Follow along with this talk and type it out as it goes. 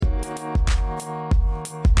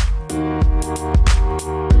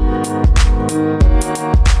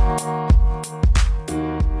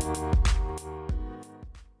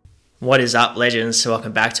What is up, legends?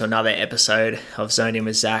 Welcome back to another episode of Zoned In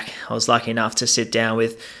with Zach. I was lucky enough to sit down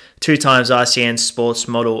with 2 times ICN sports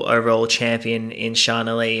model overall champion in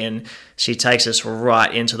Shana Lee, and she takes us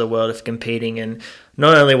right into the world of competing and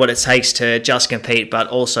not only what it takes to just compete, but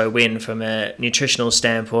also win from a nutritional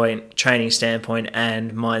standpoint, training standpoint,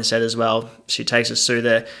 and mindset as well. She takes us through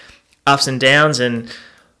the ups and downs and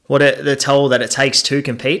the toll that it takes to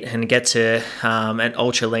compete and get to an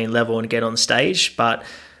ultra lean level and get on stage. But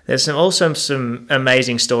there's also some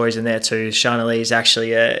amazing stories in there too. Shana Lee is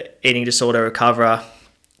actually an eating disorder recoverer.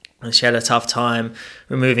 She had a tough time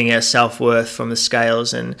removing her self-worth from the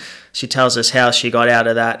scales, and she tells us how she got out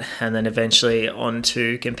of that and then eventually on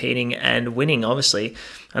to competing and winning, obviously.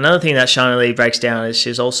 Another thing that Shana Lee breaks down is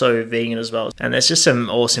she's also vegan as well. And there's just some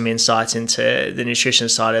awesome insights into the nutrition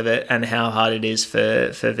side of it and how hard it is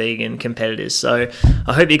for vegan competitors. So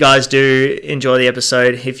I hope you guys do enjoy the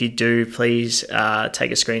episode. If you do, please take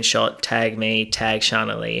a screenshot, tag me, tag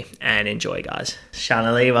Shana Lee, and enjoy, guys.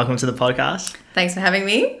 Shana Lee, welcome to the podcast. Thanks for having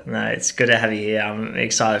me. No, it's good to have you here. I'm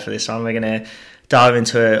excited for this one. We're going to dive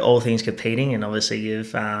into all things competing, and obviously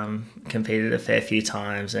you've competed a fair few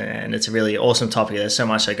times, and it's a really awesome topic. There's so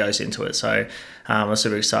much that goes into it, so I'm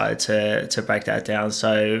super excited to break that down.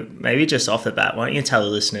 So maybe just off the bat, why don't you tell the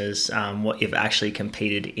listeners what you've actually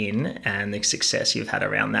competed in and the success you've had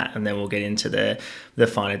around that, and then we'll get into the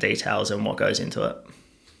finer details and what goes into it.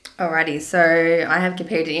 Alrighty, so I have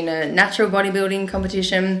competed in a natural bodybuilding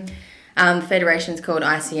competition. The federation's called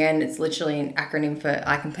ICN. It's literally an acronym for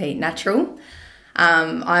I Compete Natural.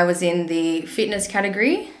 I was in the fitness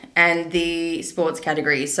category and the sports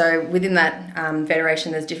category. So within that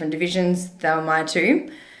federation, there's different divisions. They were my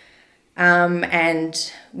 2.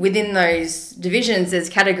 And within those divisions, there's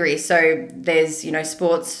categories. So there's,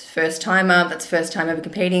 sports first timer, that's first time ever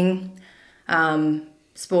competing.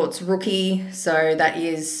 Sports rookie, so that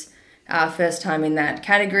is first time in that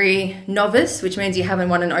category. Novice, which means you haven't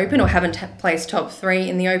won an open or haven't placed top 3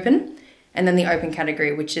 in the open. And then the open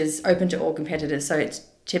category, which is open to all competitors. So it's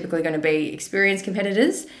typically going to be experienced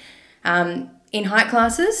competitors. In height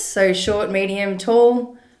classes, so short, medium,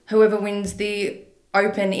 tall, whoever wins the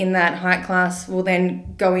open in that height class will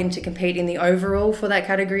then go in to compete in the overall for that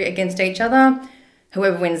category against each other.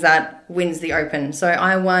 Whoever wins that wins the open. So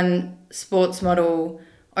I won sports model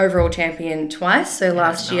overall champion twice. So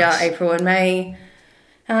last year, April and May.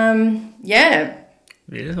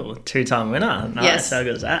 Beautiful. 2-time winner. Nice. Yes. How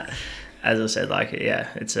good is that? As I said,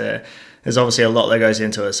 there's obviously a lot that goes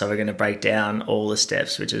into it, so we're going to break down all the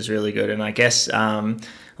steps, which is really good. And I guess,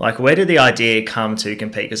 where did the idea come to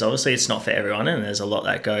compete? Because obviously it's not for everyone, and there's a lot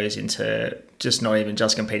that goes into just not even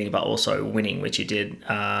just competing, but also winning, which you did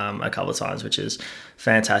a couple of times, which is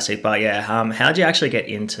fantastic. But how did you actually get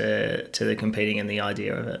into the competing and the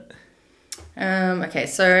idea of it? Okay,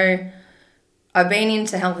 so I've been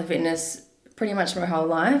into health and fitness pretty much my whole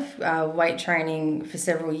life, weight training for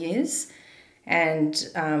several years. And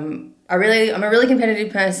I'm a really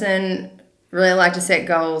competitive person, really like to set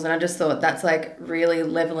goals. And I just thought that's like really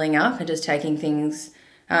leveling up and just taking things,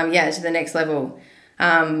 to the next level.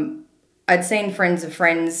 I'd seen friends of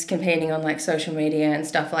friends competing on like social media and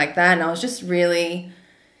stuff like that. And I was just really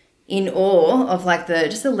in awe of like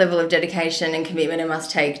the level of dedication and commitment it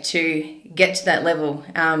must take to get to that level.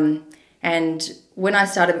 And when I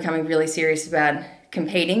started becoming really serious about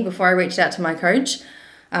competing, before I reached out to my coach,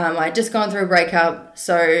 I'd just gone through a breakup.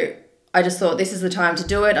 So I just thought this is the time to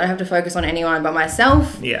do it. I don't have to focus on anyone but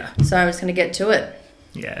myself. Yeah. So I'm just going to get to it.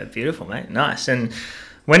 Yeah, beautiful, mate. Nice. And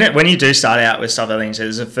when you do start out with stuff like things,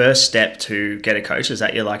 is the first step to get a coach? Is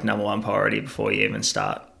that your like number one priority before you even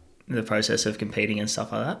start the process of competing and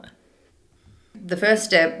stuff like that? The first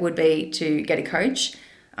step would be to get a coach.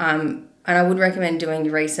 And I would recommend doing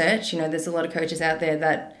your research. There's a lot of coaches out there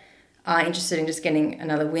that are interested in just getting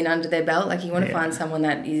another win under their belt. Like you want to find someone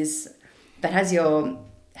that has your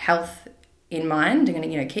health in mind and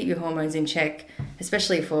going to keep your hormones in check,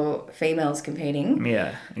 especially for females competing.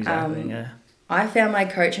 Yeah, exactly. I found my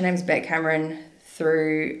coach. Her name's Beck Cameron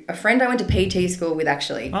through a friend I went to PT school with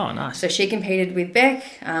actually. Oh, nice. So she competed with Beck.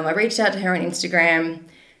 I reached out to her on Instagram,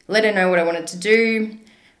 let her know what I wanted to do.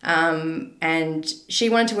 And she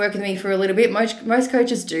wanted to work with me for a little bit. Most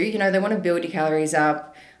coaches do, they want to build your calories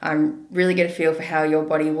up, really get a feel for how your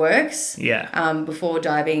body works. Yeah. Before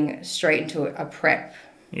diving straight into a prep.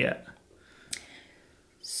 Yeah.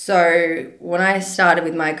 So when I started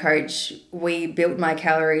with my coach, we built my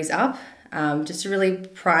calories up, just to really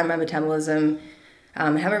prime my metabolism,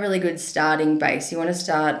 have a really good starting base. You want to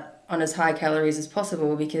start on as high calories as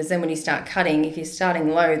possible, because then when you start cutting, if you're starting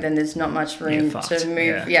low, then there's not much room to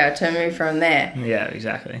move. To move from there. Yeah,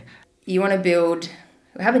 exactly. You want to build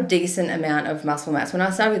have a decent amount of muscle mass. When I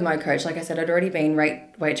started with my coach, like I said, I'd already been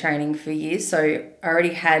weight training for years, so I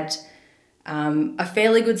already had a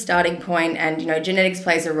fairly good starting point, and genetics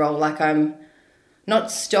plays a role. Like, I'm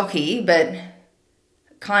not stocky, but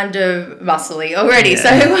kind of muscly already, so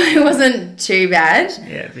it wasn't too bad.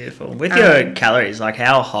 Yeah, beautiful. With your calories, like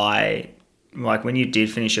how high, like when you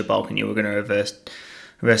did finish your bulk and you were going to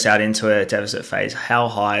reverse out into a deficit phase, how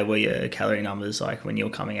high were your calorie numbers like when you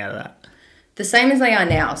were coming out of that? The same as they are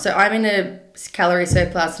now. So I'm in a calorie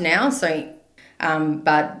surplus now. So,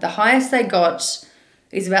 but the highest they got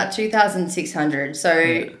is about 2,600.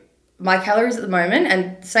 So my calories at the moment,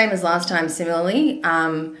 and same as last time, similarly,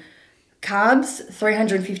 carbs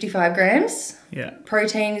 355 grams. Yeah.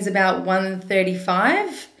 Protein is about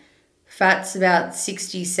 135. Fat's about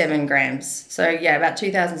 67 grams. So yeah, about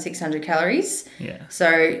 2,600 calories. Yeah.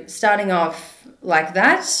 So starting off like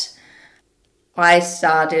that. I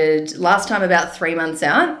started last time about 3 months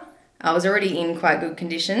out. I was already in quite good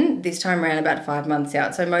condition. This time around about 5 months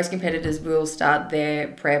out. So most competitors will start their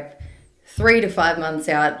prep 3 to 5 months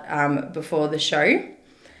out before the show.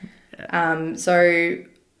 Yeah. So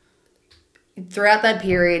throughout that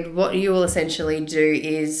period, what you will essentially do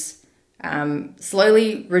is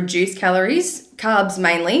slowly reduce calories, carbs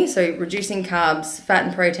mainly. So reducing carbs, fat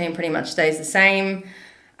and protein pretty much stays the same.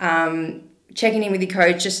 Checking in with your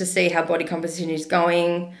coach just to see how body composition is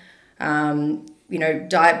going.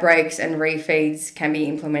 Diet breaks and refeeds can be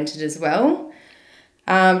implemented as well.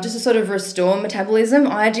 Just to sort of restore metabolism.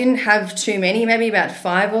 I didn't have too many, maybe about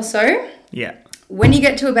 5 or so. Yeah. When you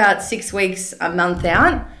get to about 6 weeks, a month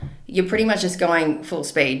out, you're pretty much just going full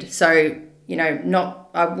speed. So,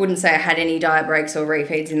 I wouldn't say I had any diet breaks or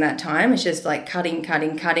refeeds in that time. It's just like cutting,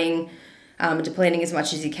 depleting as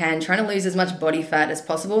much as you can, trying to lose as much body fat as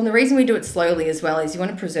possible. And the reason we do it slowly as well is you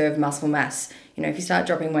want to preserve muscle mass. If you start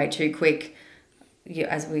dropping weight too quick,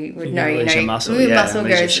 as we would know, muscle goes with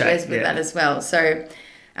that as well. So,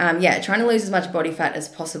 trying to lose as much body fat as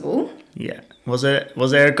possible. Yeah. Was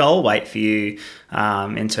there a goal weight for you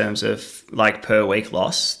in terms of like per week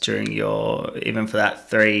loss during even for that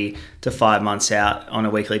 3 to 5 months out on a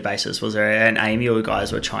weekly basis? Was there an aim you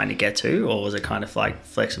guys were trying to get to, or was it kind of like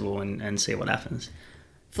flexible and see what happens?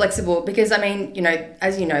 Flexible, because as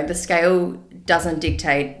the scale doesn't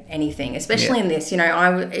dictate anything, especially in this.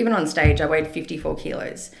 Even on stage I weighed 54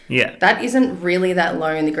 kilos. Yeah. That isn't really that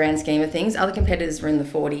low in the grand scheme of things. Other competitors were in the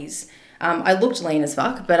 40s. I looked lean as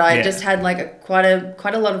fuck, but I just had like quite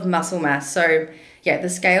a lot of muscle mass. So yeah, the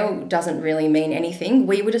scale doesn't really mean anything.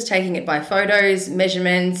 We were just taking it by photos,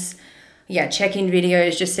 measurements, check-in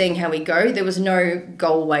videos, just seeing how we go. There was no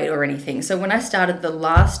goal weight or anything. So when I started the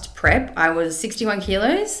last prep, I was 61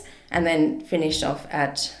 kilos and then finished off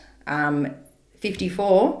at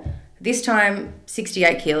 54. This time,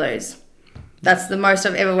 68 kilos. That's the most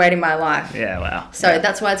I've ever weighed in my life. Yeah, wow. So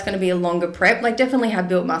that's why it's going to be a longer prep. Like, definitely have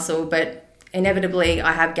built muscle, but inevitably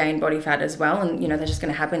I have gained body fat as well. And, that's just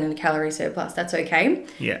going to happen in a calorie surplus. That's okay.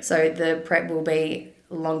 Yeah. So the prep will be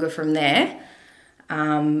longer from there.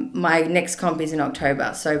 My next comp is in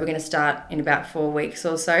October. So we're going to start in about 4 weeks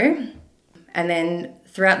or so. And then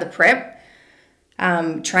throughout the prep,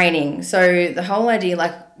 training. So the whole idea,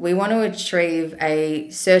 like, we want to achieve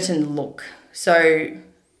a certain look. So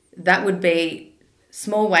that would be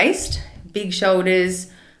small waist, big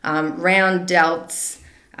shoulders, round delts,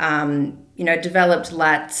 developed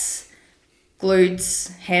lats,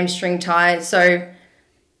 glutes, hamstring ties. So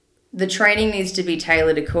the training needs to be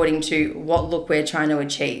tailored according to what look we're trying to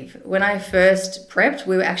achieve. When I first prepped,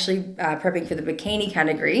 we were actually prepping for the bikini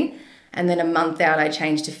category. And then a month out, I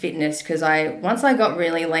changed to fitness because once I got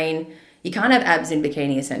really lean, you can't have abs in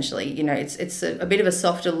bikini, essentially. It's a bit of a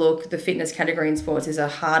softer look. The fitness category in sports is a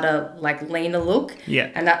harder, like, leaner look.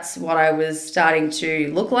 Yeah. And that's what I was starting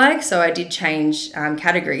to look like. So I did change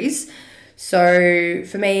categories. So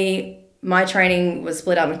for me, my training was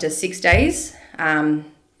split up into 6 days,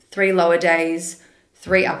 3 lower days,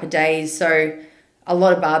 3 upper days. So a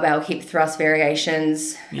lot of barbell hip thrust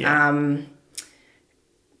variations,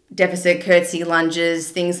 deficit curtsy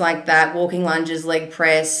lunges, things like that, walking lunges, leg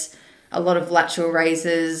press, a lot of lateral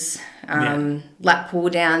raises, lat pull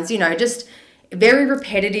downs, just very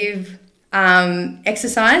repetitive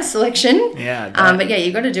exercise selection. Yeah. But yeah,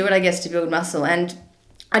 you've got to do it, I guess, to build muscle. And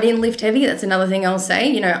I didn't lift heavy. That's another thing I'll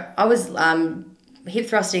say. I was hip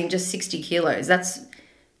thrusting just 60 kilos. That's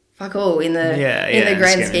fuck all in the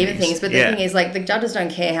grand scheme of things. But the thing is, like, the judges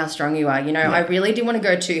don't care how strong you are. I really didn't want to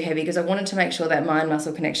go too heavy because I wanted to make sure that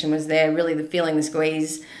mind-muscle connection was there, really feeling the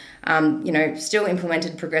squeeze. Still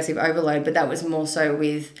implemented progressive overload, but that was more so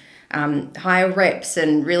with higher reps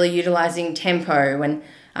and really utilizing tempo and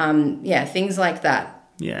things like that.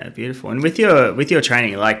 Yeah, beautiful. And with your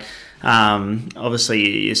training, like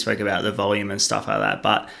obviously you spoke about the volume and stuff like that,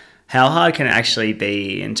 but how hard can it actually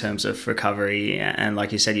be in terms of recovery? And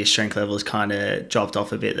like you said, your strength levels kind of dropped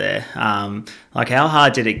off a bit there. Like how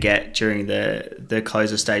hard did it get during the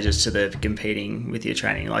closer stages to the competing with your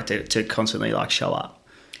training, like to constantly like show up?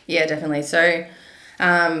 Yeah, definitely. So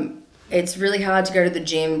it's really hard to go to the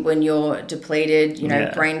gym when you're depleted,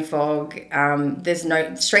 brain fog. There's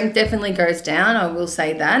no strength definitely goes down. I will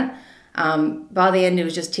say that. By the end, it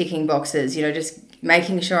was just ticking boxes, just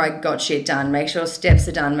making sure I got shit done, make sure steps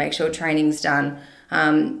are done, make sure training's done.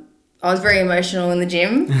 I was very emotional in the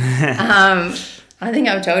gym. I think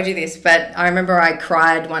I've told you this, but I remember I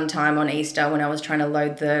cried one time on Easter when I was trying to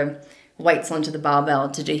load the weights onto the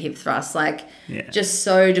barbell to do hip thrusts, just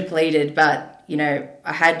so depleted. But, I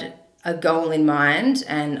had a goal in mind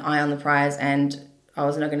and eye on the prize, and I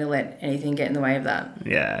was not going to let anything get in the way of that.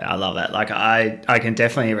 Yeah, I love that. Like I can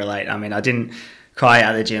definitely relate. I mean, I didn't cry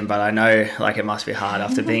at the gym, but I know like it must be hard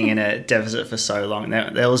after being in a deficit for so long.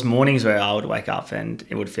 There was mornings where I would wake up and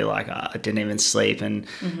it would feel like I didn't even sleep, and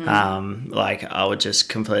like I would just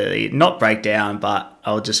completely not break down, but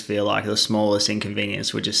I would just feel like the smallest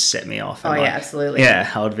inconvenience would just set me off. And absolutely.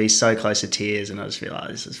 Yeah, I would be so close to tears, and I just feel like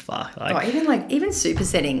this is fuck. Like, even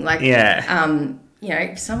supersetting,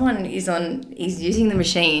 if someone is using the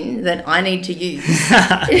machine that I need to use,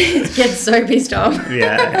 it gets so pissed off.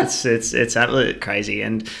 Yeah, it's absolutely crazy.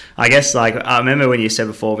 And I guess like I remember when you said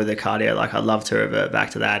before with the cardio, like I'd love to revert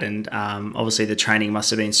back to that. And obviously the training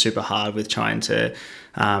must have been super hard with trying to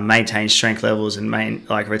maintain strength levels and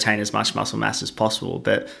retain as much muscle mass as possible.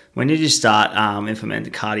 But when did you start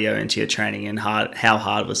implementing cardio into your training, and how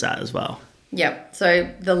hard was that as well? Yep. So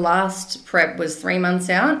the last prep was 3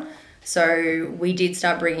 months out. So we did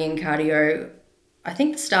start bringing in cardio. I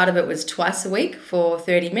think the start of it was twice a week for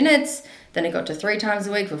 30 minutes. Then it got to 3 times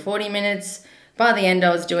a week for 40 minutes. By the end, I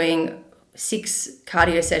was doing 6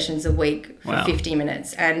 cardio sessions a week for 50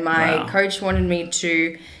 minutes. And my coach wanted me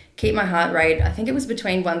to keep my heart rate, I think it was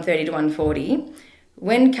between 130 to 140.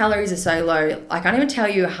 When calories are so low, I can't even tell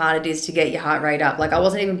you how hard it is to get your heart rate up. Like I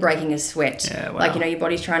wasn't even breaking a sweat. Yeah, wow. Your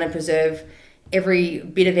body's trying to preserve every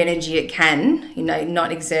bit of energy it can, not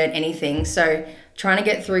exert anything. So trying to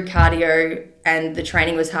get through cardio, and the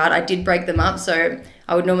training was hard. I did break them up. So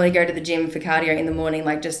I would normally go to the gym for cardio in the morning,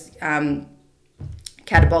 just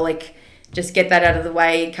catabolic, just get that out of the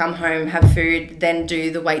way, come home, have food, then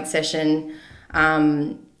do the weight session.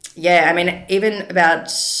 Even about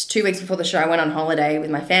 2 weeks before the show, I went on holiday with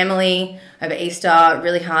my family over Easter.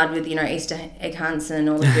 Really hard with, Easter egg hunts and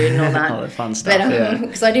all the food and all that. All the fun stuff,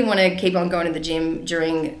 because I didn't want to keep on going to the gym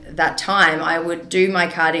during that time. I would do my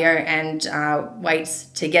cardio and weights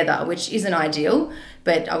together, which isn't ideal,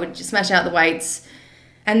 but I would just smash out the weights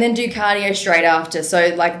and then do cardio straight after.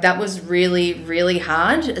 So, that was really, really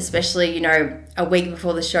hard, especially, a week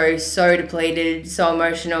before the show, so depleted, so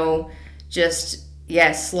emotional, just...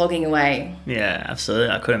 yeah, slogging away. Yeah,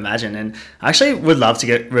 absolutely. I could imagine. And I actually would love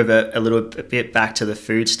to revert a little bit back to the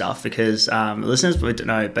food stuff, because listeners would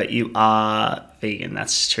know, but you are vegan.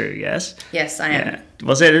 That's true, yes? Yes, I am. Yeah.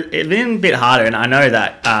 Was it been a bit harder? And I know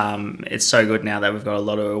that it's so good now that we've got a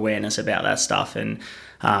lot of awareness about that stuff, and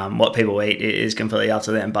what people eat is completely up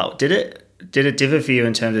to them. But did it differ for you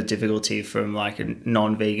in terms of difficulty from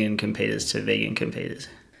non-vegan competitors to vegan competitors?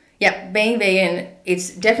 Yeah, being vegan,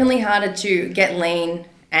 it's definitely harder to get lean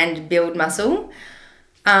and build muscle.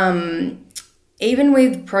 Even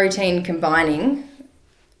with protein combining,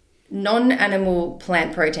 non-animal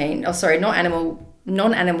protein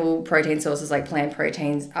sources like plant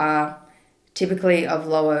proteins are typically of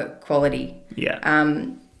lower quality. Yeah.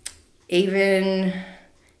 Even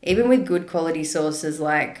with good quality sources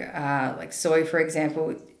like soy, for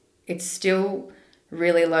example, it's still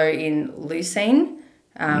really low in leucine.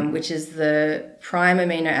 Which is the prime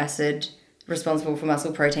amino acid responsible for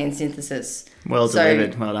muscle protein synthesis. Well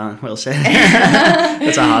delivered. Well done. Well said.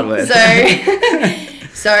 That's a hard word.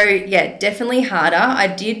 So yeah, definitely harder. I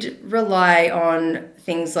did rely on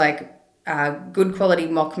things like good quality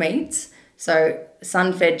mock meats. So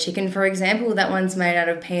sun-fed chicken, for example, that one's made out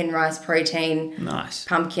of pea and rice protein. Nice.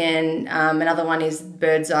 Pumpkin. Another one is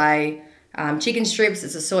Bird's Eye chicken strips.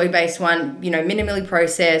 It's a soy-based one, minimally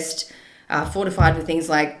processed. Fortified with things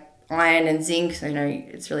like iron and zinc. So,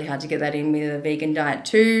 it's really hard to get that in with a vegan diet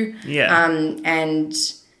too. Yeah.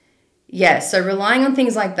 So relying on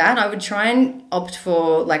things like that, I would try and opt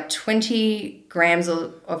for 20 grams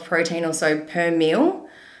of protein or so per meal.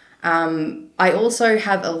 I also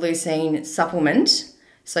have a leucine supplement.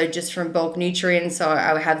 So just from bulk nutrients, so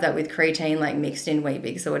I would have that with creatine, like mixed in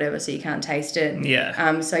Weet-Bix or whatever, so you can't taste it.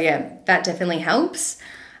 Yeah. So yeah, that definitely helps.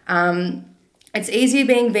 It's easier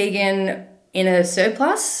being vegan in a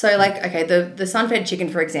surplus. So like, okay, the sun-fed chicken,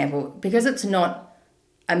 for example, because it's not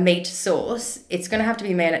a meat source, it's going to have to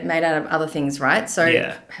be made out of other things, right?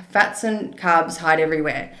 So fats and carbs hide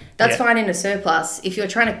everywhere. That's fine in a surplus. If you're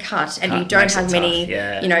trying to cut and you don't have many,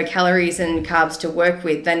 calories and carbs to work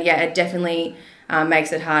with, then it definitely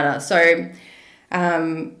makes it harder. So,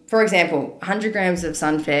 for example, 100 grams of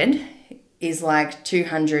sun-fed is like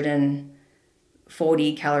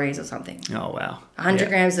 240 calories or something. Oh, wow. 100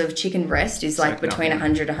 grams of chicken breast is like between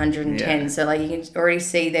 100 to 110. So like you can already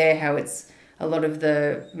see there how it's a lot of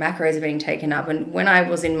the macros are being taken up. And when I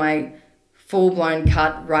was in my full-blown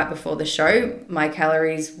cut right before the show, my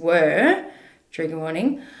calories were, trigger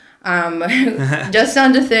warning, just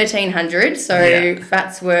under 1,300. So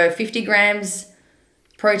fats were 50 grams,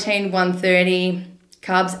 protein 130,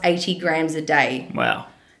 carbs 80 grams a day. Wow.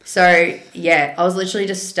 So, I was literally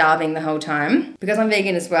just starving the whole time. Because I'm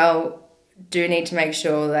vegan as well, do need to make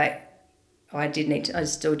sure that, I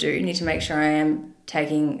still do need to make sure I am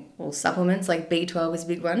taking all supplements, like B12 is a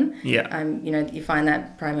big one. Yeah. You find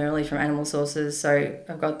that primarily from animal sources. So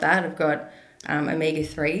I've got that. I've got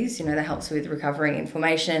omega-3s, that helps with recovering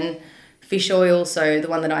inflammation. Fish oil, so the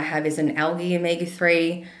one that I have is an algae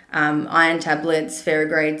omega-3. Iron tablets,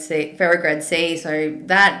 ferrograd C, so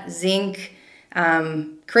that, zinc,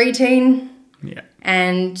 creatine. Yeah.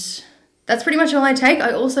 And that's pretty much all I take.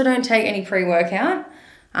 I also don't take any pre-workout.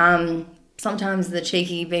 Sometimes the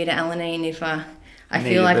cheeky beta-alanine if I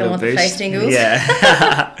feel like I want the face tingles.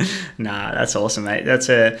 Yeah. Nah, that's awesome, mate. That's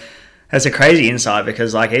a crazy insight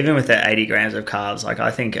because like even with the 80 grams of carbs, like I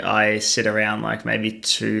think I sit around like maybe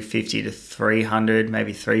 250 to 300,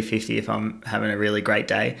 maybe 350 if I'm having a really great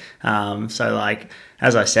day. So like,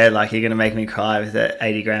 as I said, like you're going to make me cry with the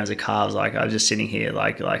 80 grams of carbs. Like I'm just sitting here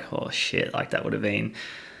like, oh shit, like that would have been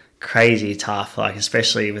crazy tough, like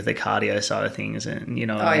especially with the cardio side of things, and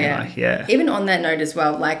even on that note as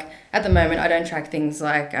well, like at the moment I don't track things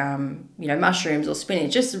like mushrooms or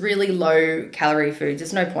spinach, just really low calorie foods.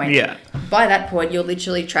 There's no point. By that point you're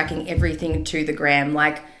literally tracking everything to the gram,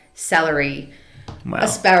 like celery,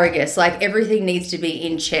 asparagus, like everything needs to be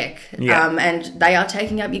in check. And they are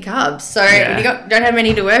taking up your carbs, so if you don't have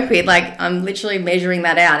many to work with, like I'm literally measuring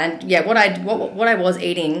that out. And what I was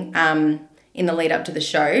eating in the lead up to the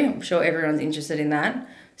show, I'm sure everyone's interested in that.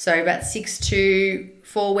 So about 6 to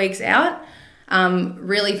 4 weeks out,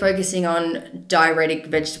 really focusing on diuretic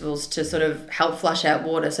vegetables to sort of help flush out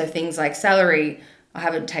water. So things like celery, I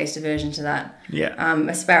have a taste aversion to that.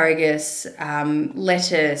 Asparagus,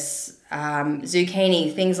 lettuce,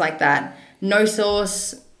 zucchini, things like that. No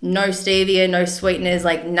sauce, no stevia, no sweeteners,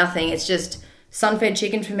 like nothing. It's just sun-fed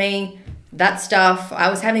chicken for me. That stuff, I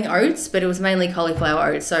was having oats, but it was mainly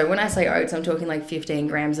cauliflower oats. So when I say oats, I'm talking like 15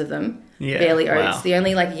 grams of them. Barely oats. Wow. The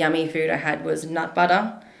only like yummy food I had was nut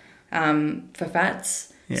butter for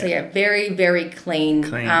fats. So very, very clean.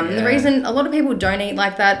 And the reason a lot of people don't eat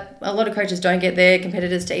like that, a lot of coaches don't get their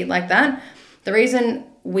competitors to eat like that. The reason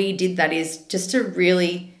we did that is just to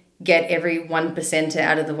really get every 1%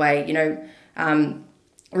 out of the way,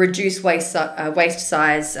 reduce waist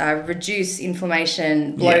size, reduce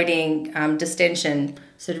inflammation, bloating, distension.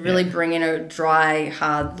 So to really bring in a dry,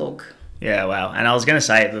 hard look. Yeah, wow. And I was going to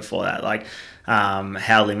say it before that, like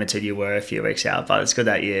how limited you were a few weeks out, but it's good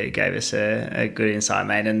that you gave us a good insight,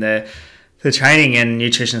 mate. And the training and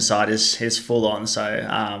nutrition side is full on. So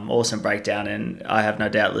awesome breakdown. And I have no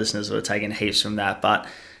doubt listeners will have taken heaps from that. But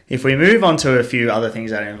if we move on to a few other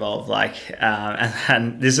things that involve, like,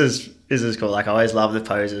 and this is cool. Like I always love the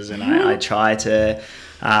poses, and I try to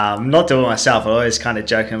not do it myself. I always kind of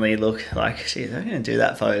jokingly look like, geez, I'm going to do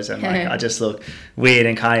that pose, and like I just look weird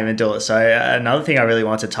and can't even do it. So another thing I really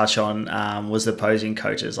wanted to touch on was the posing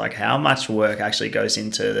coaches. Like how much work actually goes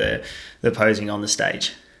into the posing on the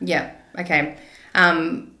stage. Yeah. Okay.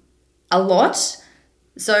 A lot.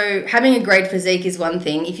 So having a great physique is one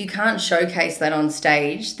thing. If you can't showcase that on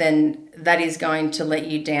stage, then that is going to let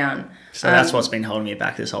you down. So that's what's been holding me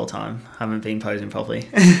back this whole time. I haven't been posing properly.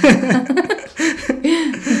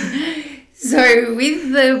 So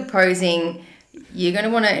with the posing, you're going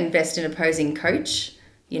to want to invest in a posing coach,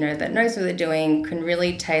 that knows what they're doing, can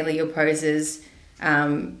really tailor your poses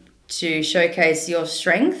to showcase your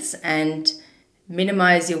strengths and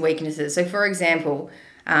minimize your weaknesses. So for example,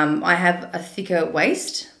 I have a thicker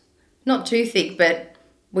waist, not too thick, but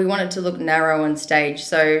we want it to look narrow on stage.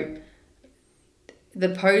 So the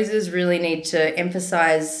poses really need to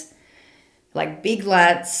emphasize like big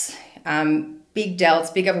lats, big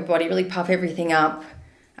delts, big upper body, really puff everything up,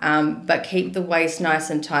 but keep the waist nice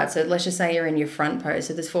and tight. So let's just say you're in your front pose.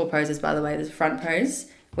 So there's 4 poses, by the way. There's front pose,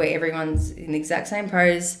 where everyone's in the exact same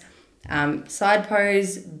pose, side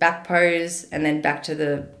pose, back pose, and then back to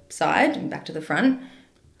the side and back to the front.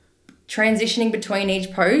 Transitioning between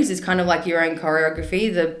each pose is kind of like your own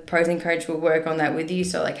choreography. The posing coach will work on that with you.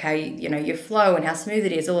 So like how your flow and how smooth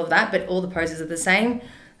it is, all of that, but all the poses are the same.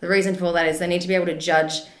 The reason for all that is they need to be able to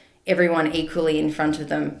judge everyone equally in front of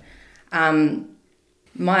them.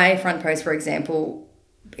 My front pose, for example,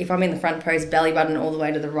 if I'm in the front pose, belly button all the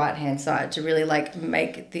way to the right hand side to really like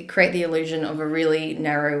create the illusion of a really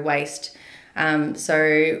narrow waist.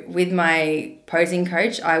 So with my posing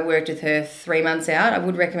coach, I worked with her 3 months out. I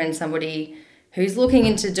would recommend somebody who's looking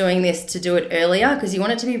into doing this to do it earlier, because you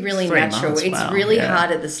want it to be really natural. It's really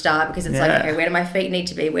hard at the start because it's like, okay, where do my feet need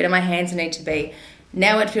to be? Where do my hands need to be?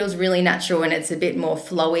 Now it feels really natural and it's a bit more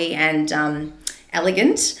flowy and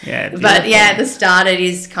elegant. But at the start it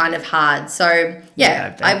is kind of hard. So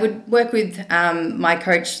I would work with my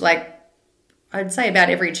coach, like I'd say about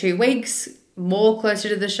every 2 weeks, more closer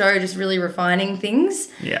to the show, just really refining things.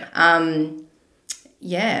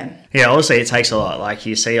 Obviously it takes a lot, like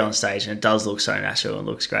you see on stage, and it does look so natural and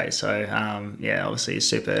looks great. So obviously a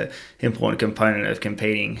super important component of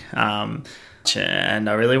competing. And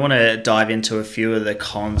I really want to dive into a few of the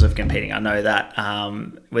cons of competing. I know that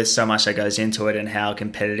with so much that goes into it and how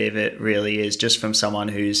competitive it really is, just from someone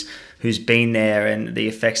who's been there, and the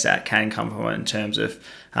effects that can come from it in terms of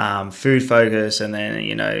food focus, and then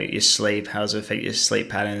your sleep, how does it affect your sleep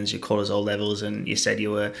patterns, your cortisol levels, and you said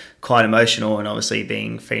you were quite emotional, and obviously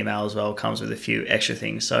being female as well comes with a few extra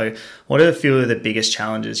things. So what are a few of the biggest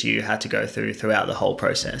challenges you had to go throughout the whole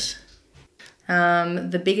process?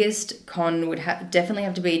 The biggest con would definitely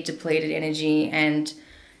have to be depleted energy and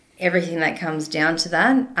everything that comes down to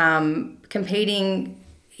that. Competing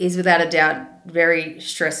is without a doubt very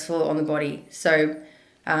stressful on the body. So,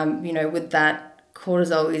 with that,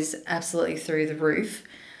 cortisol is absolutely through the roof.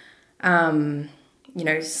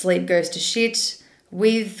 Sleep goes to shit.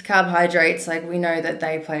 With carbohydrates, like we know that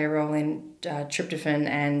they play a role in tryptophan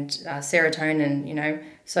and serotonin,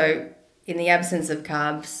 so in the absence of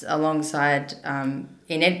carbs, alongside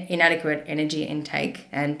inadequate energy intake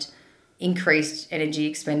and increased energy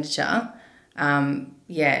expenditure,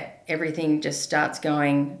 everything just starts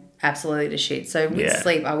going absolutely to shit. So with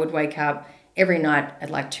sleep, I would wake up every night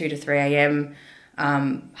at like 2 to 3 a.m.,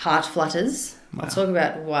 heart flutters. Wow. I'll talk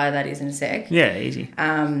about why that is in a sec. Yeah, easy.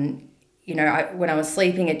 When I was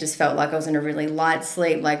sleeping, it just felt like I was in a really light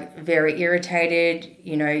sleep, like very irritated,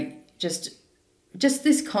 just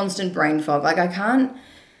this constant brain fog. Like I can't,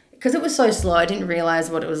 because it was so slow, I didn't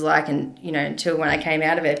realize what it was like, and until when I came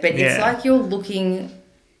out of it. But it's like you're looking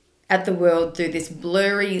at the world through this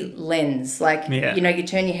blurry lens. Like you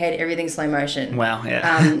turn your head, everything's slow motion. Wow.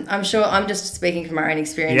 Yeah. I'm sure I'm just speaking from my own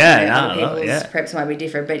experience. Other people's preps might be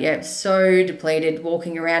different, but so depleted.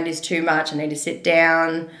 Walking around is too much. I need to sit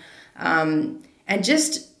down, and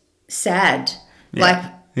just sad.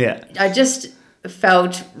 I just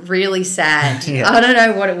felt really sad. I don't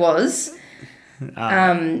know what it was.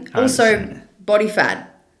 Also, body fat.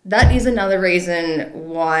 That is another reason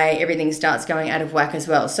why everything starts going out of whack as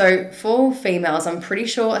well. So for females, I'm pretty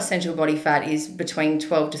sure essential body fat is between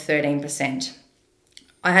 12 to 13%.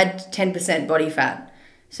 I had 10% body fat.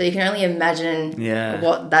 So you can only imagine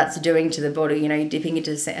what that's doing to the body, dipping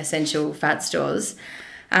into essential fat stores.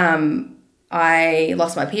 I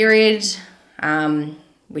lost my period,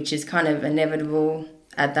 which is kind of inevitable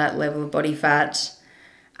at that level of body fat.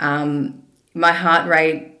 My heart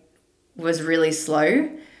rate was really slow,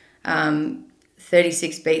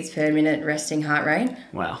 36 beats per minute resting heart rate.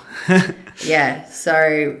 Wow.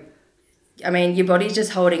 So, your body's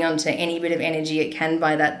just holding on to any bit of energy it can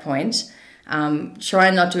by that point.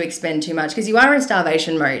 Try not to expend too much, because you are in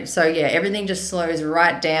starvation mode. So, everything just slows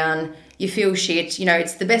right down. You feel shit.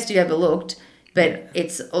 It's the best you've ever looked. But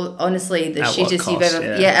it's honestly the shittest you've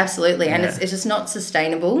ever... Yeah, absolutely. And it's just not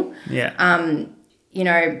sustainable. Yeah.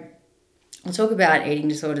 I'll talk about eating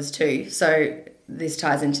disorders too. So this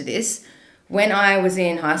ties into this. When I was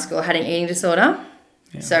in high school, I had an eating disorder.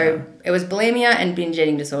 It was bulimia and binge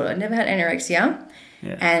eating disorder. I never had anorexia.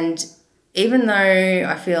 Yeah. And even though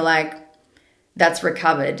I feel like that's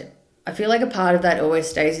recovered, I feel like a part of that always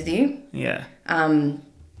stays with you. Yeah.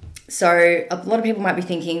 So a lot of people might be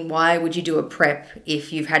thinking, why would you do a prep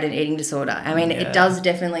if you've had an eating disorder? It does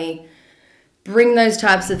definitely bring those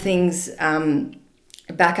types of things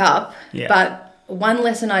back up. Yeah. But one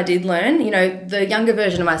lesson I did learn, the younger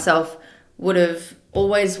version of myself would have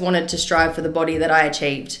always wanted to strive for the body that I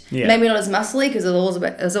achieved. Yeah. Maybe not as muscly, because it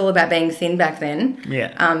was all about being thin back then.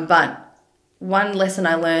 Yeah. But one lesson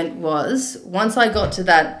I learned was once I got to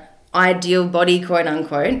that ideal body, quote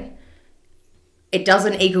unquote, it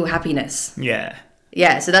doesn't equal happiness. Yeah.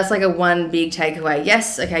 Yeah, so that's like a one big takeaway.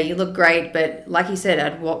 Yes, okay, you look great, but like you said,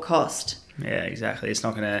 at what cost? Yeah, exactly. It's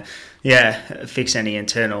not going to, fix any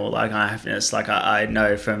internal unhappiness. I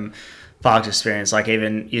know from past experience,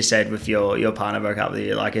 even you said with your partner broke up with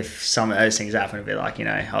you, if some of those things happen, it'd be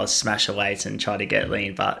I'll smash the weights and try to get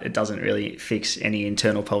lean, but it doesn't really fix any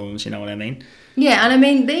internal problems. You know what I mean? Yeah, and I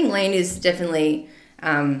mean, being lean is definitely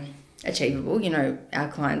achievable. Our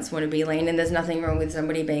clients want to be lean, and there's nothing wrong with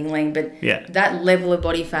somebody being lean, but that level of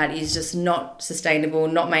body fat is just not sustainable,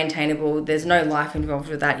 not maintainable. There's no life involved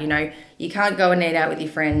with that. You can't go and eat out with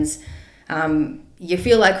your friends. You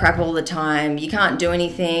feel like crap all the time. You can't do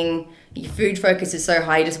anything. Your food focus is so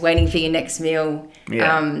high, you're just waiting for your next meal.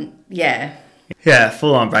 Yeah,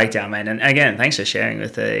 full on breakdown, man. And again, thanks for sharing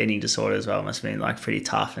with the eating disorder as well. It must have been pretty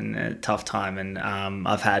tough and a tough time. And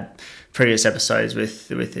I've had previous episodes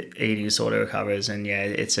with eating disorder recoverers, and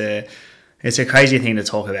it's a crazy thing to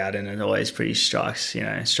talk about, and it always pretty strikes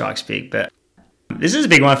big. But this is a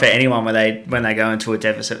big one for anyone when they go into a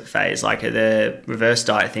deficit phase. The reverse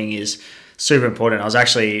diet thing is super important. I was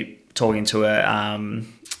actually talking to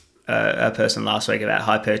a person last week about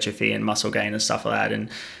hypertrophy and muscle gain and stuff like that, and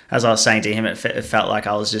as I was saying to him, it felt like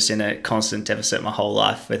I was just in a constant deficit my whole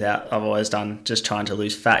life I've always done just trying to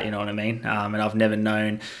lose fat, you know what I mean? And I've never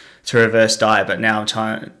known to reverse diet, but now I'm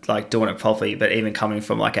trying doing it properly, but even coming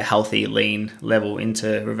from a healthy lean level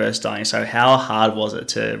into reverse dieting. So how hard was it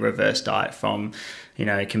to reverse diet from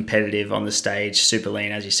competitive on the stage, super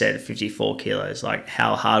lean, as you said, 54 kilos?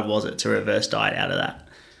 How hard was it to reverse diet out of that?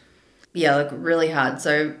 Yeah, really hard.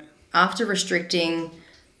 So after restricting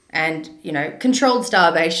and, controlled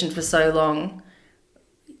starvation for so long,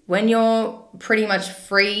 when you're pretty much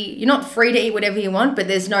free, you're not free to eat whatever you want, but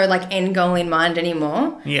there's no end goal in mind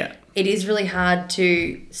anymore. Yeah. It is really hard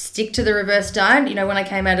to stick to the reverse diet. When I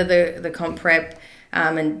came out of the comp prep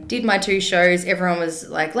and did my 2 shows, everyone was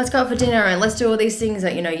like, let's go out for dinner and let's do all these things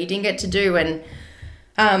that, you didn't get to do. And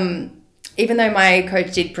even though my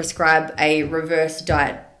coach did prescribe a reverse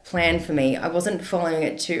diet plan for me, I wasn't following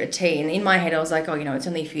it to a T. And in my head, I was like, it's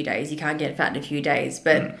only a few days. You can't get fat in a few days.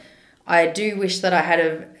 But I do wish that I had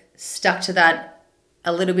have stuck to that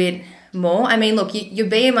a little bit more. I mean, look, your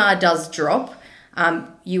BMR does drop.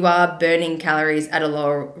 You are burning calories at a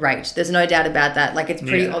lower rate. There's no doubt about that. It's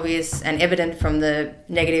pretty obvious and evident from the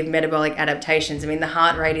negative metabolic adaptations. I mean, the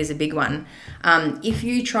heart rate is a big one. If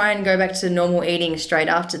you try and go back to normal eating straight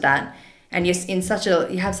after that, and you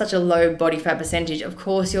have such a low body fat percentage, of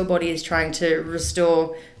course your body is trying to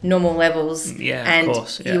restore normal levels. Yeah, and of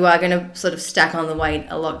course. Yeah. You are going to sort of stack on the weight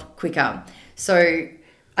a lot quicker. So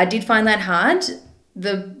I did find that hard.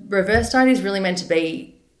 The reverse diet is really meant to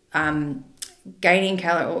be gaining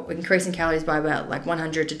or increasing calories by about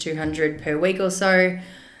 100 to 200 per week or so,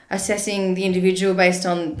 assessing the individual based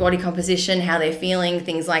on body composition, how they're feeling,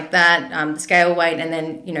 things like that, the scale weight, and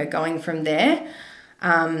then, going from there.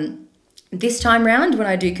 This time round, when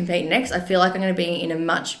I do compete next, I feel like I'm going to be in a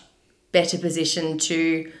much better position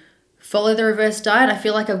to follow the reverse diet. I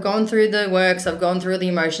feel like I've gone through the works, I've gone through the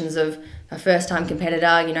emotions of a first-time competitor.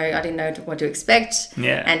 I didn't know what to expect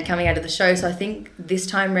and coming out of the show. So I think this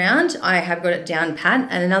time round, I have got it down pat.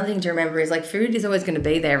 And another thing to remember is food is always going to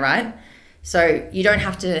be there, right? So you don't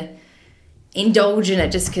have to indulge in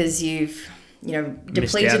it just because you've,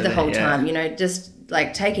 depleted the whole time. Just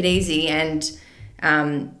take it easy and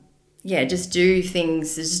just do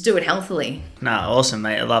things, just do it healthily. No, awesome,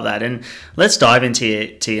 mate. I love that. And let's dive into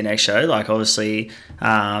your next show. Obviously,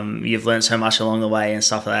 you've learned so much along the way and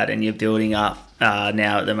stuff like that, and you're building up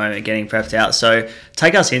now at the moment, getting prepped out. So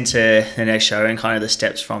take us into the next show and kind of the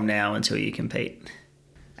steps from now until you compete.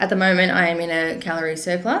 At the moment, I am in a calorie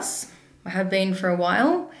surplus. I have been for a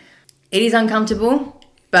while. It is uncomfortable,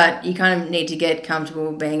 but you kind of need to get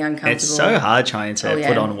comfortable being uncomfortable. It's so hard trying to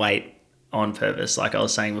put on weight on purpose. Like I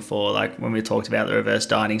was saying before, when we talked about the reverse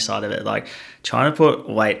dieting side of it, trying to put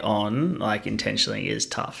weight on intentionally is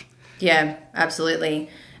tough. Yeah, absolutely.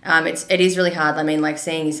 It is really hard. I mean,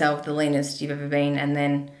 seeing yourself the leanest you've ever been, and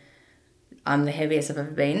then I'm the heaviest I've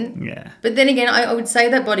ever been. Yeah. But then again, I would say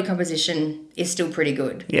that body composition is still pretty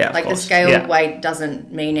good. Yeah, the scale weight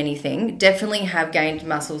doesn't mean anything. Definitely have gained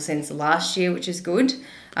muscle since last year, which is good.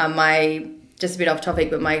 Just a bit off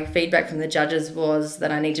topic, but my feedback from the judges was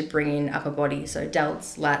that I need to bring in upper body. So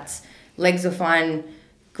delts, lats, legs were fine,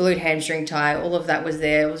 glute, hamstring, tie, all of that was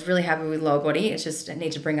there. I was really happy with lower body. It's just I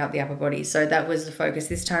need to bring up the upper body. So that was the focus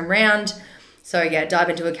this time round. So dive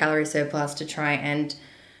into a calorie surplus to try and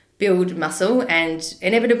build muscle, and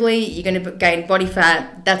inevitably you're going to gain body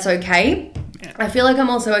fat. That's okay. I feel like I'm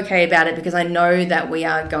also okay about it because I know that we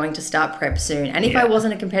are going to start prep soon. And if I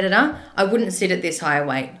wasn't a competitor, I wouldn't sit at this high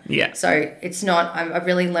weight. Yeah. So it's not, I've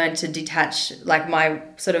really learned to detach like my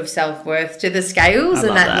sort of self-worth to the scales,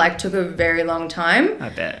 and that like took a very long time. I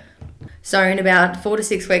bet. So in about 4 to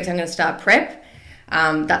 6 weeks, I'm going to start prep.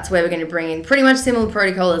 That's where we're going to bring in pretty much similar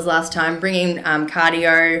protocol as last time, bring in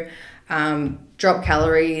cardio, drop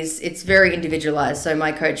calories. It's very individualized. So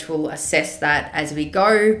my coach will assess that as we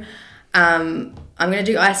go. I'm going to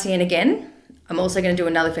do ICN again. I'm also going to do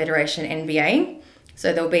another federation NBA.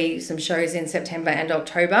 So there'll be some shows in September and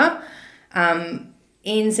October.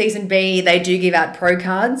 In season B, they do give out pro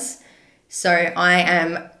cards. So I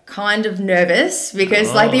am kind of nervous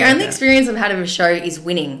because like the only experience I've had of a show is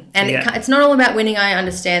winning. And it's not all about winning. I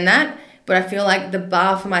understand that. But I feel like the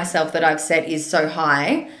bar for myself that I've set is so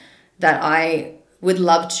high that I would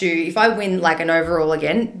love to, if I win like an overall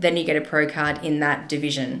again, then you get a pro card in that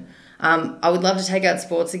division. I would love to take out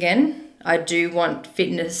sports again. I do want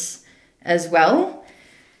fitness as well.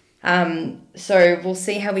 So we'll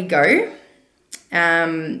see how we go. I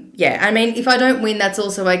mean, if I don't win, that's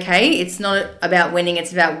also okay. It's not about winning.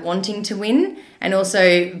 It's about wanting to win and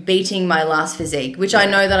also beating my last physique, which I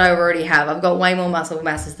know that I already have. I've got way more muscle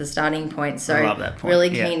mass as the starting point. So I love that point. Really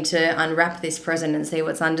keen to unwrap this present and see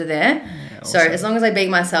what's under there. So as long as I beat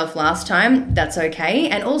myself last time, that's okay.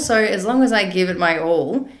 And also, as long as I give it my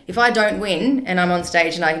all, if I don't win and I'm on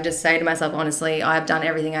stage and I can just say to myself, honestly, I have done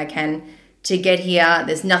everything I can to get here.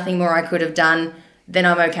 There's nothing more I could have done. Then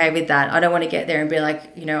I'm okay with that. I don't want to get there and be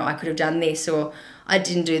like, I could have done this or I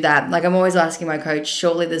didn't do that. Like I'm always asking my coach,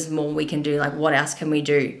 surely there's more we can do. Like what else can we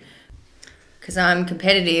do? Because I'm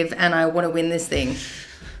competitive and I want to win this thing.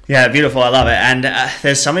 Yeah, beautiful. I love it. And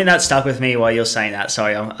there's something that stuck with me while you're saying that.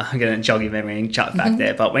 Sorry, I'm going to jog your memory and jump back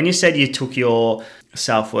there. But when you said you took your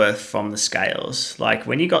self-worth from the scales, like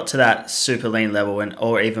when you got to that super lean level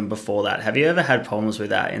or even before that, have you ever had problems with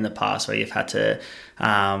that in the past where you've had to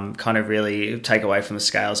kind of really take away from the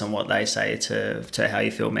scales and what they say to how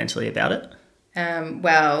you feel mentally about it?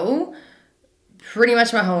 Well, pretty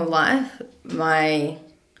much my whole life, my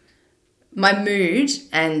mood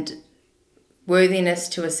and worthiness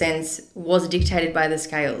to a sense was dictated by the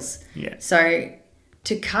scales. Yeah. So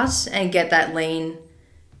to cut and get that lean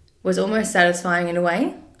was almost satisfying in a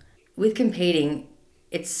way. With competing,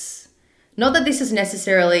 it's not that this is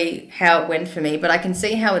necessarily how it went for me, but I can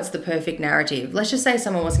see how it's the perfect narrative. Let's just say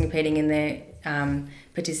someone wasn't competing and they're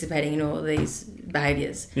participating in all of these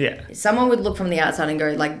behaviours. Yeah. Someone would look from the outside and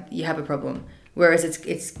go, like, you have a problem. Whereas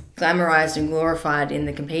it's glamorized and glorified in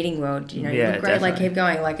the competing world. You look great, definitely. Like, keep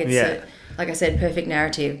going. Like, it's, like I said, perfect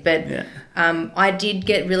narrative. But I did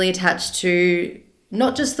get really attached to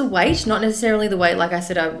not just the weight, not necessarily the weight. Like I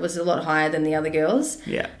said, I was a lot higher than the other girls.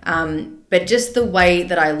 Yeah. But just the way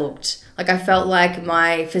that I looked. Like, I felt like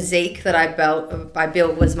my physique that I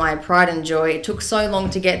built was my pride and joy. It took so long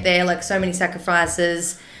to get there, like so many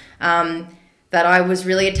sacrifices, that I was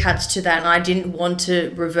really attached to that. And I didn't want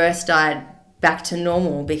to reverse diet back to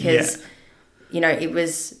normal because, it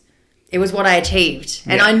was what I achieved.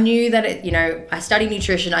 And I knew that, I studied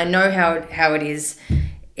nutrition. I know how it is.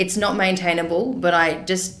 It's not maintainable, but I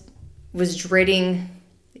just was dreading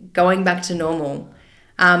going back to normal.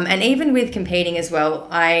 And even with competing as well,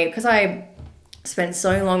 because I spent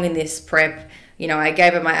so long in this prep, I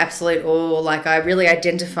gave it my absolute all. Like, I really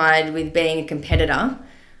identified with being a competitor.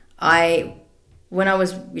 When I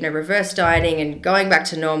was, reverse dieting and going back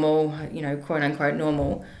to normal, quote unquote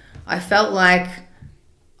normal, I felt like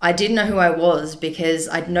I didn't know who I was because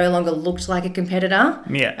I no longer looked like a competitor.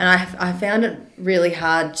 Yeah. And I found it really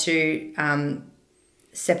hard to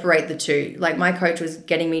separate the two. Like, my coach was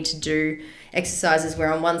getting me to do exercises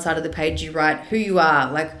where on one side of the page you write who you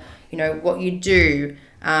are, like, what you do,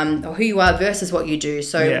 or who you are versus what you do.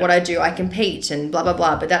 So what I do, I compete and blah, blah,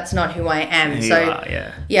 blah, but that's not who I am.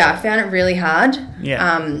 I found it really hard.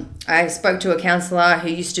 Yeah. I spoke to a counsellor who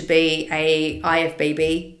used to be a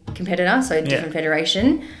IFBB competitor, so a different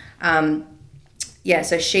federation.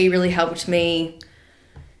 So she really helped me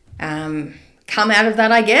come out of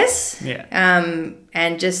that, I guess. Yeah.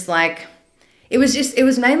 And just like, it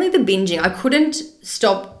was mainly the binging. I couldn't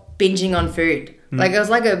stop binging on food. Like, I was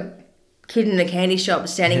like a kid in a candy shop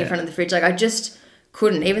standing in front of the fridge. Like, I just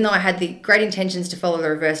couldn't, even though I had the great intentions to follow the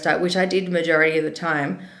reverse diet, which I did majority of the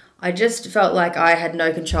time. I just felt like I had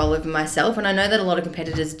no control over myself. And I know that a lot of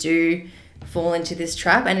competitors do fall into this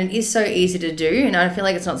trap, and it is so easy to do, and I feel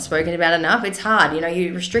like it's not spoken about enough. It's hard,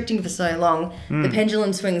 you're restricting for so long. The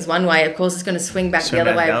pendulum swings one way, of course it's going to swing back the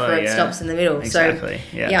other way before it stops in the middle. Exactly.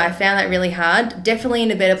 So I found that really hard. Definitely in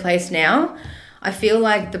a better place now. I feel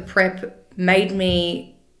like the prep made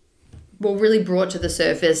me really brought to the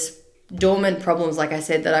surface dormant problems, like I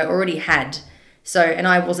said, that I already had. So, and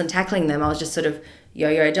I wasn't tackling them. I was just sort of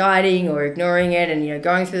yo-yo dieting or ignoring it and,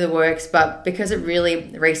 going through the works. But because it really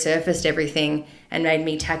resurfaced everything and made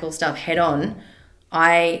me tackle stuff head on,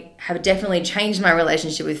 I have definitely changed my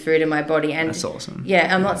relationship with food and my body. And that's awesome.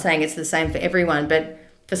 Yeah, I'm not saying it's the same for everyone, but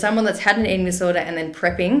for someone that's had an eating disorder and then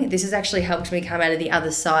prepping, this has actually helped me come out of the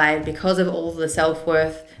other side because of all the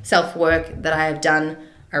self-work that I have done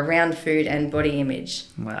around food and body image.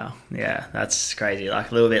 Wow. Yeah, that's crazy.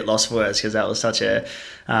 Like a little bit lost for words because that was such a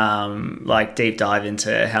deep dive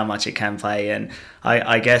into how much it can play. And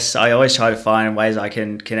I guess I always try to find ways I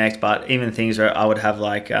can connect, but even things where I would have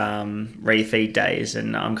like refeed days,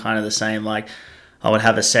 and I'm kind of the same. Like I would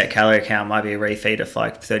have a set calorie count, might be a refeed of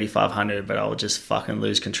like 3,500, but I would just fucking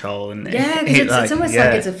lose control. And yeah, because it's almost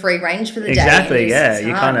like it's a free range for the day. Exactly,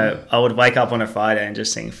 yeah. I would wake up on a Friday and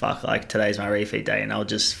just think, fuck, like today's my refeed day, and I would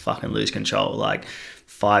just fucking lose control. Like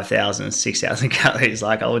 5,000, 6,000 calories,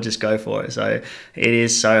 like I would just go for it. So it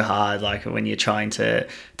is so hard, like when you're trying to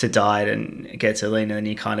diet and get to lean, and then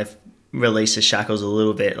you kind of release the shackles a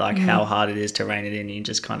little bit, like how hard it is to rein it in. You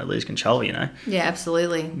just kind of lose control, Yeah,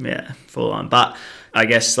 absolutely. Yeah, full on. But I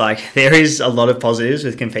guess like there is a lot of positives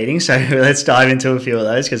with competing, so let's dive into a few of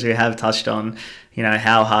those, because we have touched on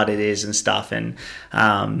how hard it is and stuff. And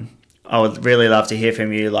I would really love to hear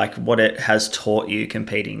from you, like what it has taught you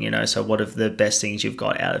competing, so what are the best things you've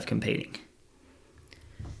got out of competing?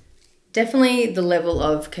 Definitely the level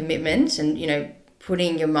of commitment and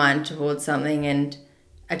putting your mind towards something and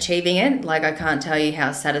achieving it. Like I can't tell you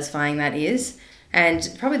how satisfying that is.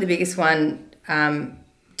 And probably the biggest one,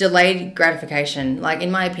 delayed gratification. Like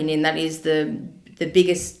in my opinion, that is the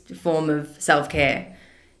biggest form of self-care.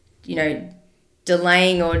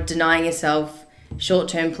 Delaying or denying yourself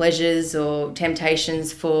short-term pleasures or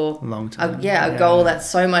temptations for a goal that's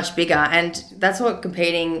so much bigger. And that's what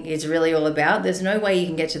competing is really all about. There's no way you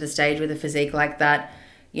can get to the stage with a physique like that,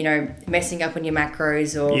 messing up on your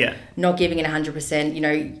macros or not giving it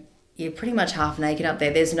 100%, you're pretty much half naked up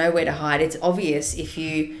there. There's nowhere to hide. It's obvious if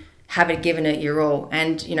you haven't given it your all.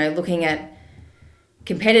 And, looking at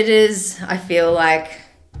competitors, I feel like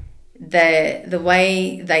the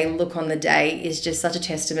way they look on the day is just such a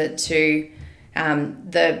testament to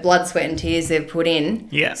the blood, sweat and tears they've put in.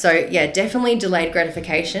 Yeah. So, yeah, definitely delayed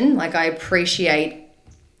gratification. Like I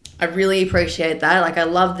really appreciate that. Like I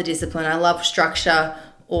love the discipline. I love structure,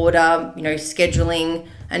 order, scheduling,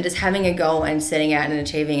 and just having a goal and setting out and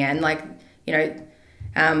achieving it. And like,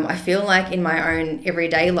 I feel like in my own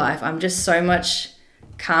everyday life, I'm just so much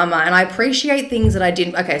calmer, and I appreciate things that I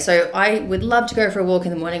didn't. Okay, so I would love to go for a walk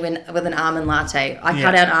in the morning with an almond latte. I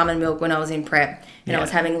cut out almond milk when I was in prep, and I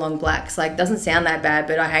was having long blacks. Like, doesn't sound that bad,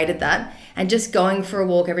 but I hated that. And just going for a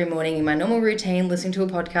walk every morning in my normal routine, listening to a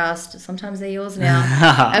podcast. Sometimes they're yours now.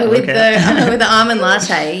 with the almond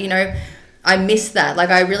latte, I miss that. Like,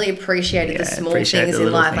 I really appreciated the small things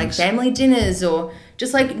in life, like family dinners or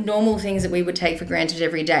just like normal things that we would take for granted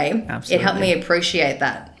every day. Absolutely. It helped me appreciate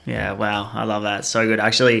that. Yeah, wow. I love that. So good. I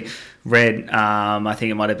actually read, I think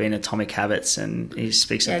it might have been Atomic Habits, and he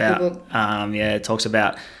speaks about, it talks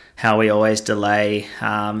about how we always delay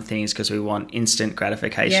things because we want instant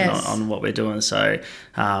gratification on what we're doing. So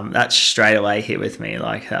that straight away hit with me.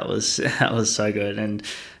 Like that was so good. And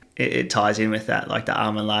it ties in with that, like the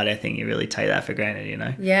almond latte thing. You really take that for granted,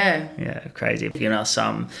 Yeah, crazy.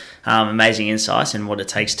 Some amazing insights in what it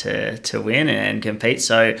takes to win and compete.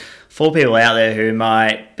 So for people out there who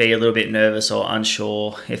might be a little bit nervous or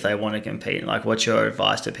unsure if they want to compete, like what's your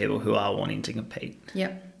advice to people who are wanting to compete?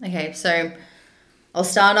 Yep. Okay, so I'll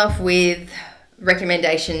start off with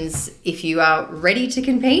recommendations if you are ready to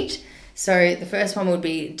compete. So the first one would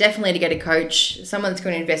be definitely to get a coach, someone that's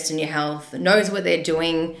going to invest in your health, knows what they're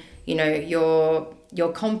doing. Your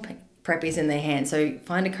comp prep is in their hands. So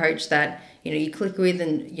find a coach that, you click with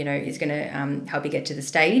and, is going to help you get to the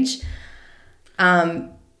stage.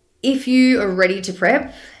 If you are ready to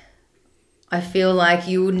prep, I feel like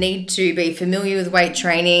you will need to be familiar with weight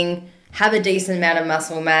training, have a decent amount of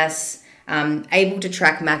muscle mass, able to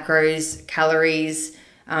track macros, calories,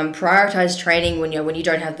 prioritize training when you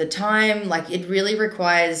don't have the time. Like it really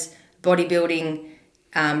requires bodybuilding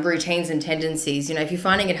routines and tendencies. If you're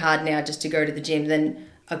finding it hard now just to go to the gym, then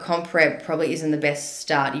a comp prep probably isn't the best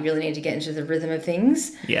start. You really need to get into the rhythm of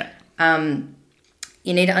things. Yeah.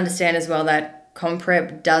 You need to understand as well that comp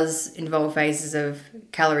prep does involve phases of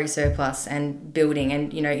calorie surplus and building.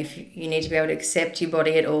 And, if you need to be able to accept your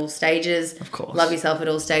body at all stages, of course, love yourself at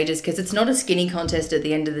all stages, because it's not a skinny contest at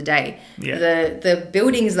the end of the day. Yeah. The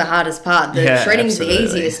building is the hardest part. The shredding is the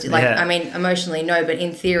easiest. Emotionally, no, but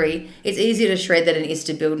in theory, it's easier to shred than it is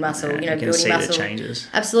to build muscle. Building muscle changes.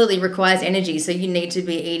 Absolutely requires energy. So you need to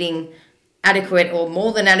be eating adequate or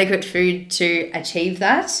more than adequate food to achieve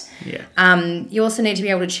that. Yeah. You also need to be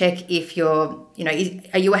able to check if you're,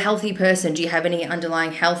 are you a healthy person? Do you have any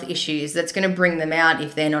underlying health issues? That's going to bring them out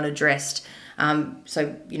if they're not addressed.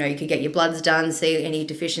 So, you could get your bloods done, see any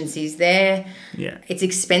deficiencies there. Yeah. It's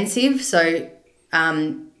expensive. So,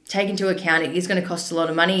 take into account it is going to cost a lot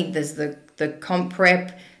of money. There's the comp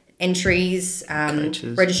prep entries,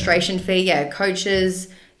 coaches, registration fee, coaches,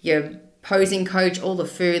 your posing coach, all the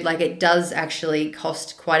food. Like, it does actually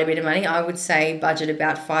cost quite a bit of money. I would say budget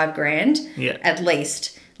about $5,000 at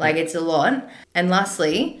least. Like, it's a lot. And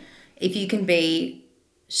lastly, if you can be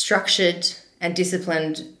structured and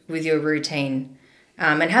disciplined with your routine,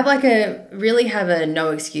 and have a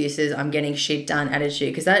no excuses, I'm getting shit done attitude,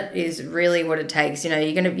 because that is really what it takes.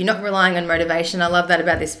 You're not relying on motivation. I love that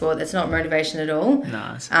about this sport. That's not motivation at all.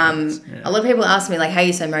 No, a lot of people ask me, like, how are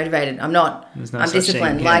you so motivated? I'm not. I'm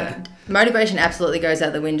disciplined. Motivation absolutely goes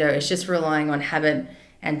out the window. It's just relying on habit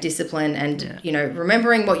and discipline and,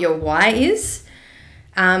 remembering what your why is.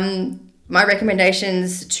 My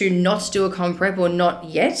recommendations to not do a comp prep or not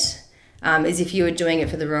yet is if you were doing it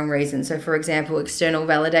for the wrong reason. So, for example, external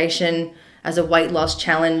validation as a weight loss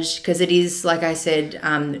challenge, because it is, like I said,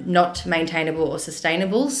 not maintainable or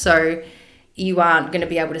sustainable. So you aren't going to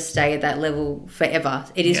be able to stay at that level forever.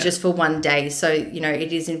 It is just for one day. So,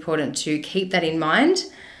 it is important to keep that in mind.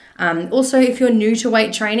 Also, if you're new to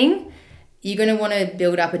weight training, you're going to want to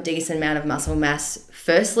build up a decent amount of muscle mass.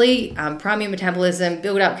 Firstly, prime your metabolism,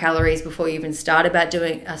 build up calories before you even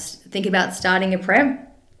think about starting a prep.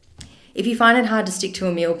 If you find it hard to stick to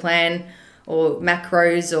a meal plan or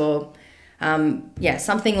macros or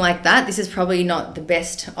something like that, this is probably not the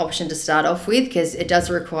best option to start off with, because it does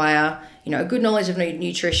require a good knowledge of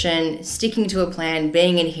nutrition, sticking to a plan,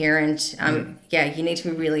 being adherent. You need to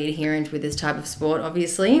be really adherent with this type of sport,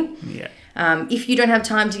 obviously. If you don't have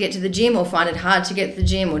time to get to the gym or find it hard to get to the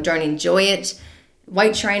gym or don't enjoy it,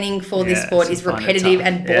 weight training for this sport is repetitive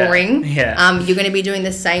and boring. You're going to be doing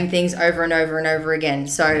the same things over and over and over again.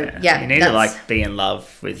 So, you need to be in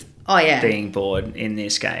love with being bored in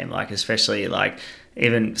this game. Especially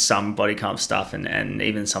even some body comp stuff and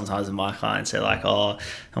even sometimes my clients, they're like, oh,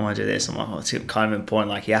 I want to do this. I'm like, it's kind of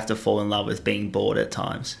important. You have to fall in love with being bored at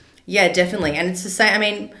times. Yeah, definitely. And it's the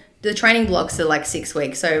same. The training blocks are 6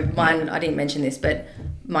 weeks. So mine, I didn't mention this, but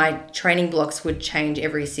my training blocks would change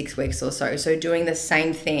every 6 weeks or so. So doing the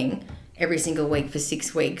same thing every single week for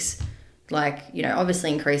 6 weeks,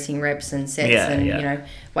 obviously increasing reps and sets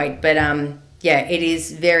weight. But it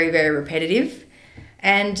is very, very repetitive.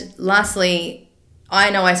 And lastly,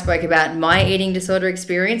 I know I spoke about my eating disorder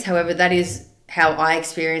experience. However, that is how I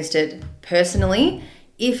experienced it personally.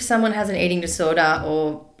 If someone has an eating disorder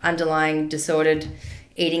or underlying disordered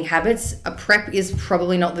eating habits, a prep is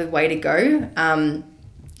probably not the way to go.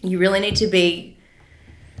 You really need to be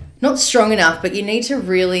not strong enough, but you need to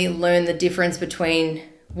really learn the difference between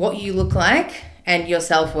what you look like and your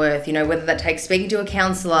self-worth, whether that takes speaking to a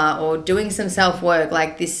counselor or doing some self-work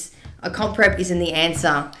like this. A comp prep isn't the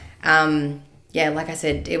answer. Like I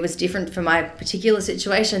said, it was different for my particular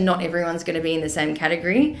situation. Not everyone's going to be in the same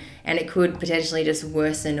category, and it could potentially just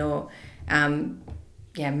worsen or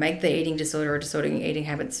make the eating disorder or disordered eating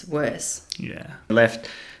habits worse. Left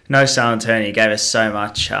no stone unturned. He gave us so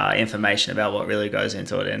much information about what really goes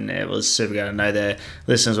into it, and it was super good. I know the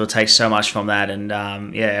listeners will take so much from that, and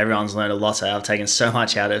everyone's learned a lot. So I've taken so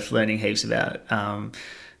much out of learning heaps about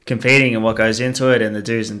competing and what goes into it and the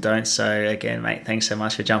do's and don'ts. So again, mate, thanks so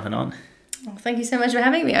much for jumping on. Well, thank you so much for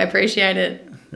having me. I appreciate it.